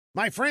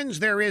My friends,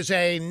 there is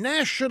a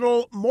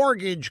national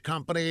mortgage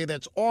company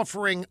that's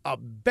offering a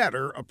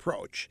better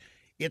approach.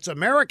 It's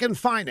American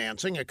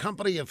Financing, a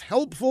company of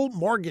helpful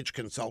mortgage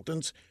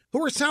consultants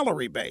who are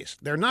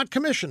salary-based. They're not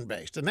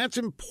commission-based, and that's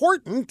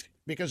important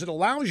because it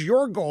allows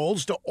your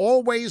goals to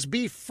always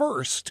be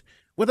first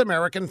with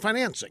American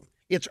Financing.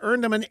 It's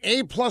earned them an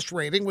A-plus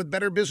rating with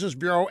Better Business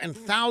Bureau and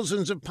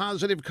thousands of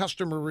positive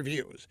customer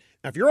reviews.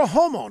 Now, if you're a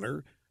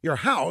homeowner, your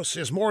house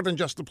is more than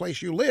just the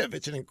place you live.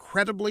 It's an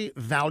incredibly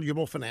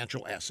valuable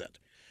financial asset.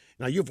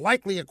 Now, you've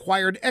likely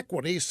acquired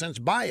equity since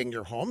buying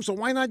your home, so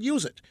why not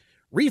use it?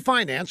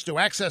 Refinance to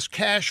access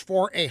cash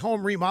for a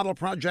home remodel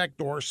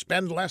project or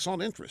spend less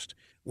on interest.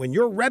 When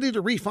you're ready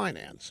to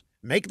refinance,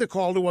 make the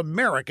call to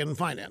American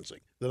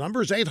Financing. The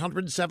number is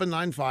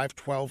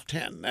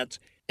 800-795-1210. That's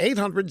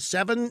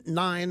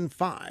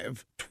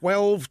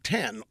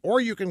 800-795-1210.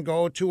 Or you can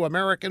go to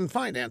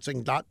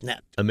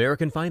AmericanFinancing.net.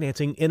 American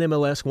Financing,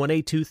 NMLS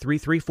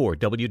 182334,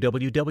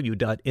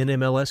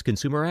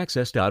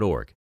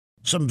 www.nmlsconsumeraccess.org.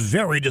 Some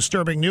very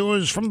disturbing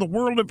news from the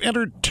world of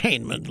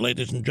entertainment,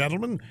 ladies and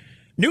gentlemen.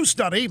 New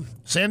study,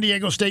 San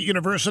Diego State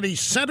University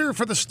Center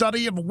for the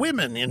Study of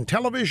Women in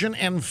Television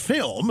and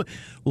Film,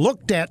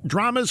 looked at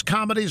dramas,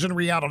 comedies, and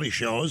reality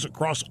shows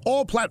across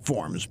all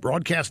platforms,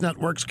 broadcast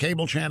networks,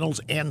 cable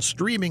channels, and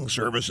streaming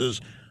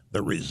services.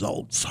 The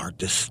results are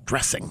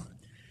distressing.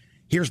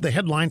 Here's the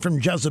headline from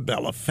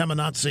Jezebel, a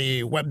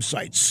feminazi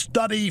website.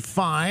 Study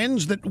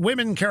finds that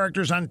women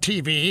characters on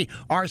TV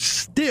are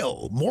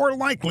still more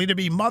likely to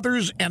be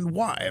mothers and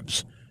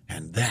wives,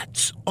 and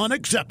that's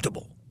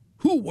unacceptable.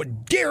 Who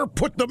would dare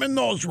put them in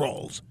those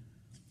roles?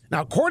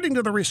 Now, according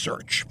to the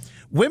research,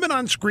 women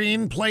on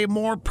screen play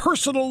more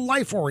personal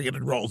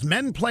life-oriented roles.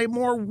 Men play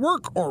more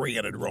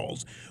work-oriented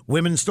roles.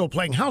 Women still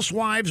playing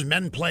housewives.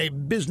 Men play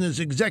business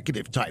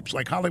executive types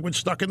like Hollywood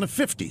stuck in the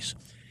 50s.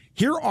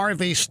 Here are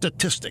the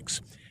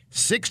statistics.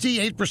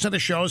 68%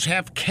 of shows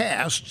have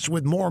casts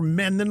with more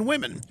men than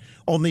women.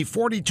 Only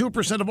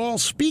 42% of all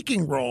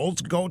speaking roles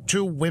go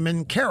to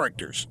women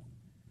characters.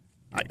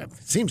 It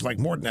seems like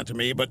more than that to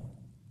me, but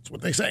that's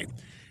what they say.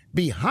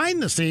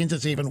 Behind the scenes,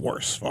 it's even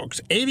worse,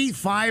 folks.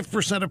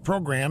 85% of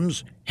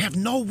programs have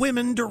no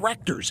women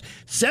directors.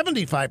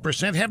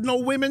 75% have no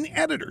women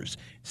editors.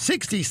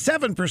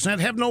 67%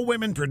 have no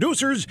women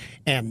producers.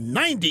 And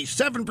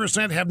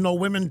 97% have no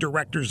women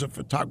directors of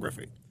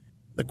photography.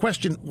 The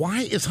question,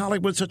 why is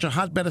Hollywood such a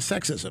hotbed of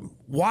sexism?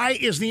 Why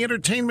is the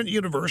entertainment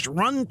universe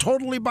run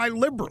totally by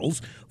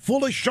liberals,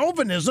 full of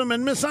chauvinism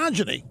and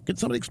misogyny? Could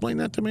somebody explain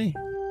that to me?